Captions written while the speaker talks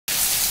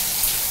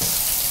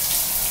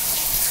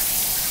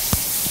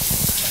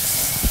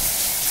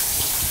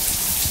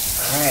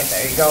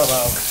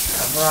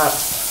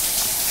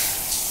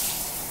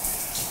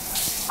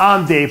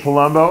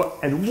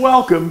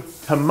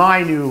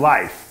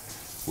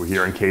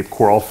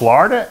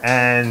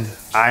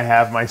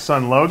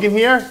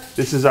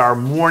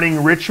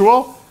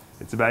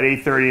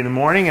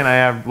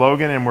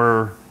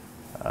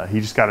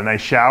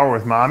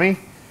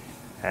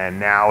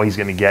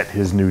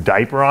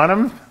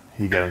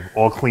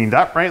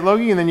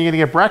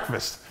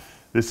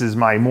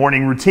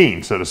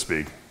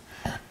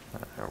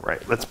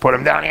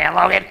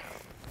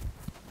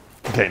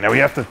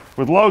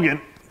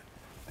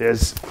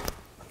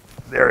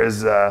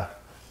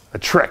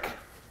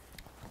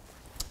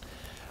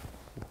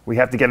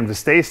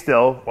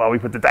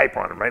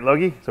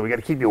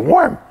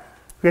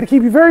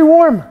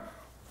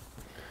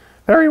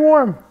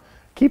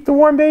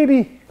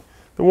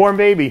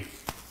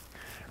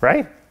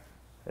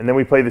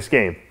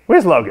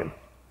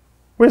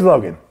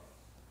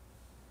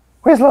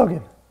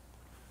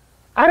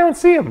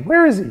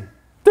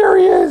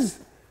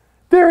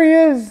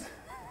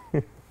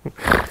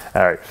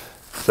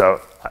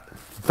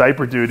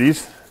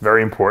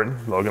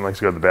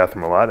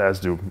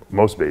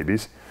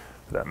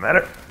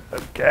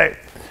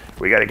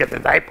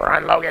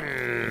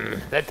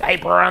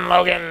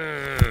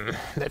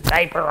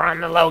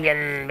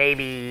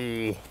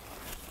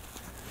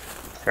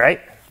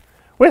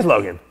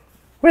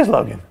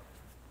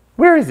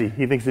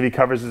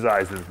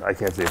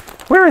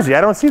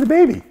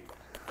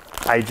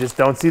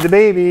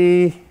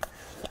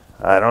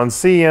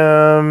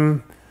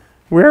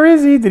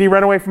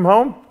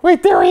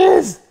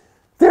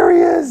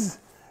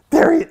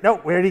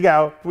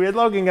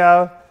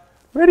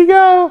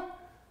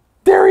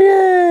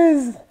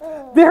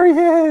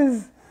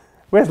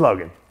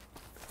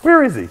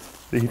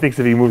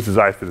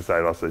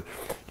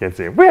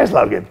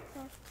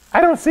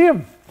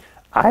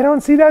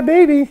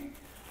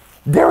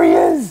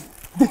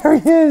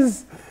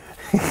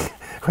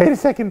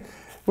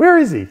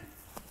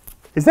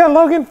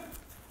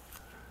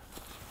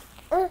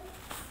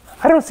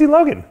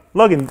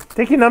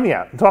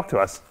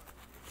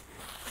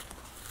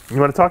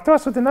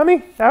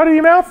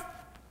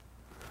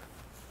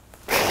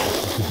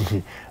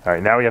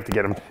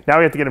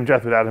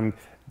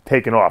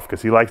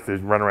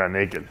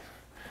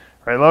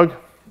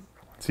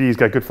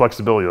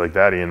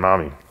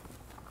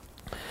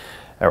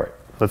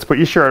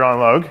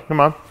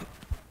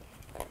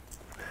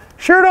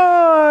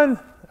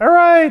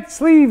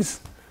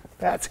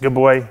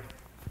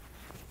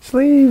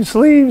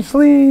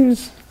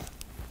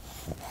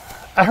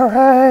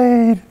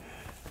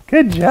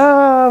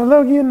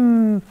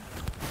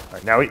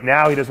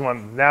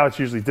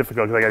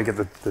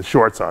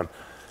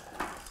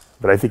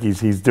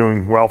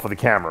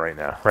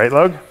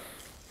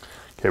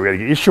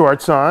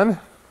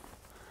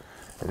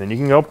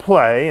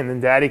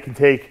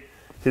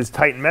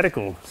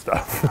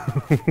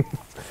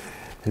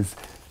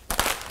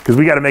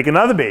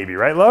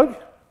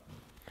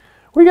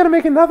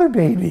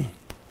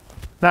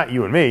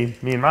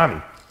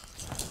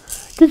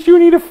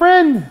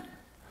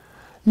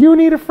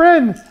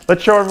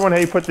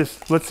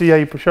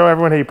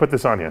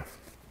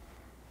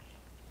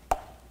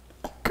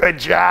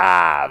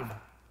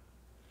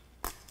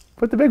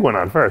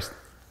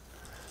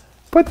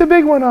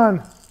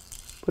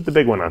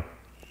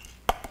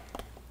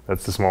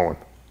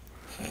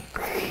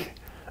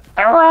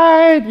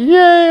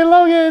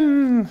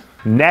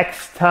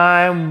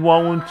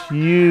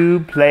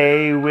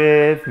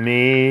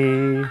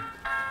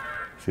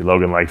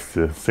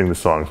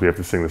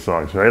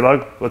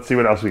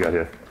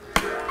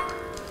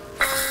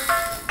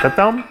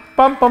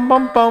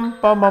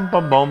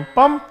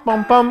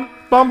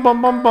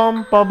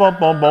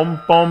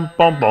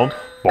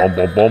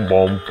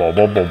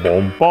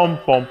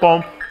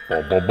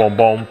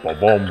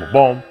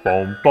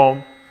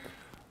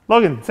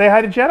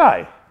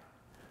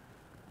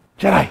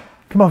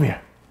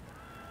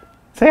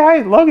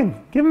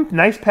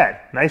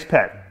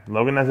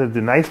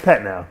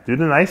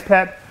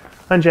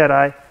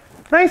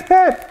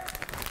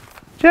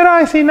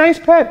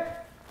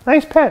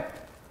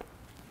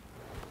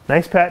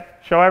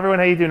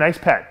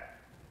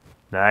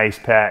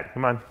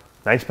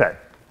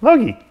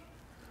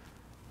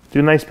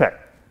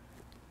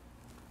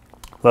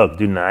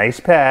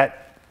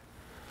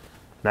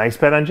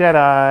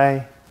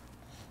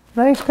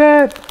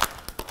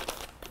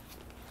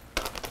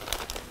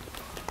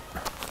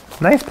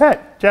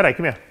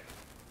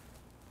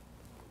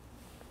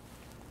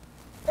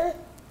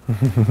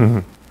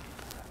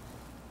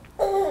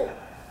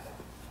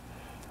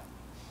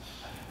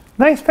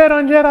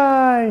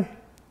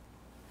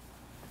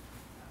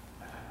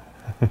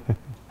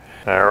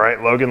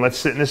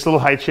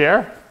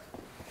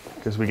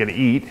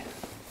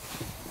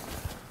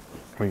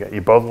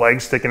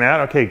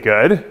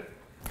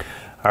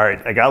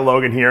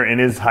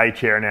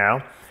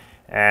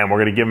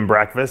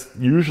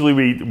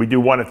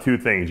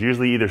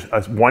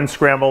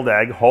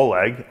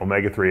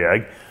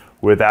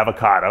with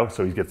avocado,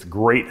 so he gets a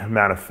great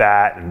amount of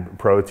fat and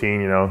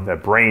protein. You know,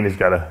 that brain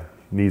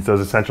needs those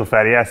essential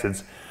fatty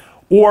acids.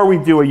 Or we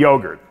do a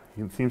yogurt.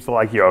 He seems to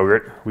like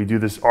yogurt. We do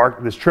this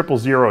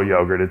 000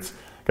 yogurt. It's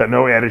got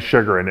no added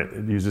sugar in it.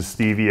 It uses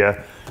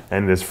stevia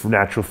and this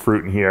natural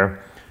fruit in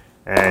here.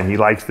 And he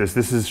likes this.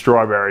 This is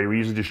strawberry. We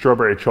usually do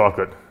strawberry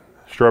chocolate.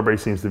 Strawberry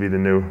seems to be the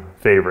new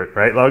favorite,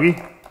 right,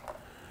 Logie?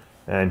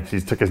 And he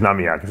took his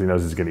nummy out because he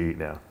knows he's going to eat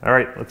now. All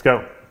right, let's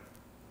go.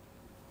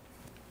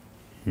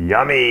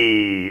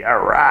 Yummy. All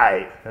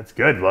right. That's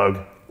good, Log.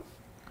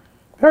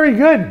 Very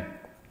good.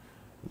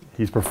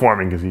 He's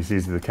performing because he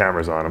sees the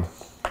cameras on him.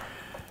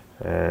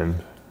 And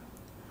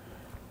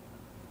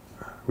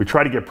we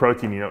try to get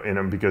protein, in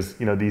them because,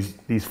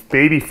 these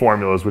baby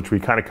formulas, which we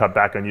kind of cut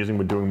back on using,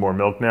 we're doing more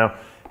milk now,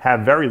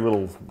 have very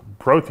little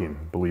protein,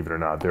 believe it or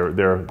not.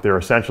 They're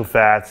essential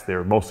fats.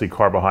 They're mostly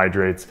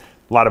carbohydrates.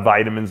 A lot of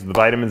vitamins. The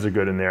vitamins are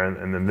good in there,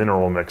 and the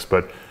mineral mix.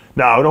 But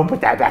no, don't put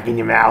that back in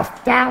your mouth.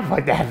 Don't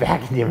put that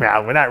back in your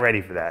mouth. We're not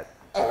ready for that.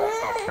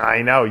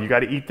 I know. You got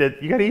to eat the.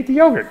 You got to eat the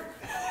yogurt.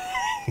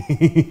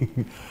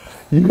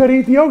 You got to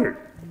eat the yogurt.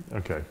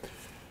 Okay.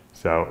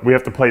 So we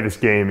have to play this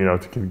game,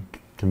 to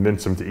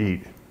convince him to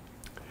eat.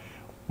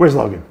 Where's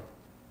Logan?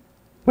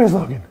 Where's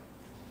Logan?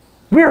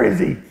 Where is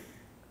he?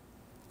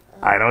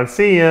 I don't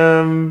see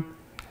him.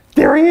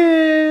 There he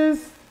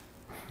is.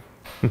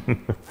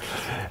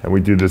 And we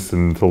do this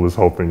until this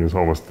whole thing is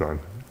almost done.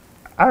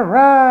 All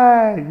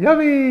right,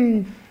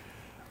 yummy.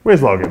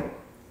 Where's Logan?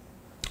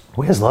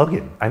 Where's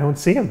Logan? I don't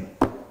see him.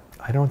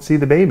 I don't see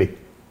the baby.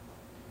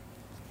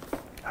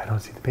 I don't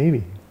see the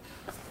baby.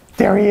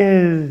 There he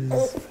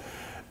is.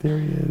 There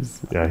he is.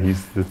 Yeah,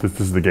 this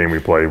is the game we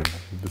play.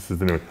 This is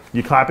the new one.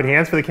 You clapping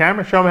hands for the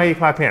camera? Show them how you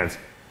clap hands.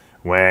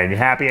 When you're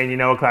happy and you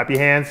know it, clap your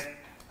hands.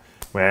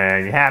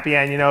 When you're happy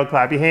and you know it,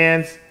 clap your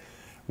hands.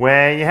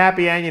 When you're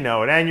happy and you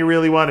know it, and you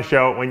really want to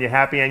show it, when you're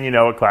happy and you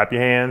know it, clap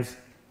your hands.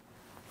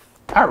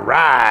 All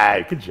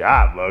right, good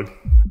job, Logan.